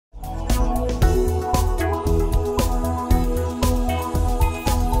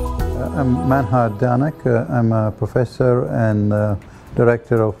I'm Manhar Dhanak. I'm a professor and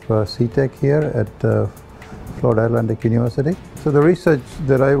director of CTech here at Florida Atlantic University. So the research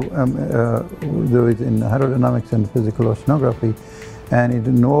that I do is in hydrodynamics and physical oceanography, and it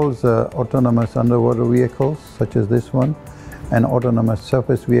involves autonomous underwater vehicles such as this one and autonomous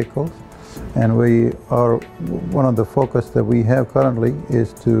surface vehicles. And one of the focus that we have currently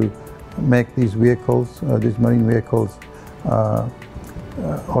is to make these vehicles, these marine vehicles,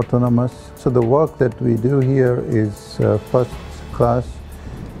 autonomous. So the work that we do here is first class.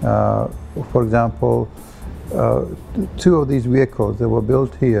 For example, two of these vehicles that were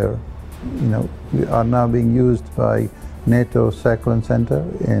built here, are now being used by NATO Cyclone Center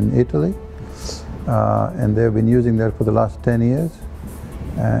in Italy, and they've been using that for the last 10 years.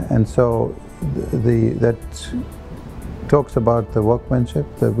 And so that talks about the workmanship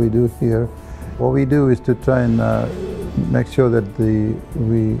that we do here. What we do is to try and make sure that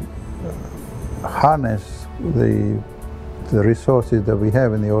we harness the resources that we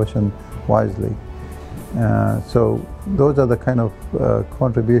have in the ocean wisely. So those are the kind of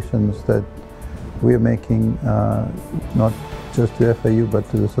contributions that we're making, not just to FAU but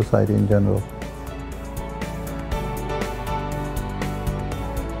to the society in general.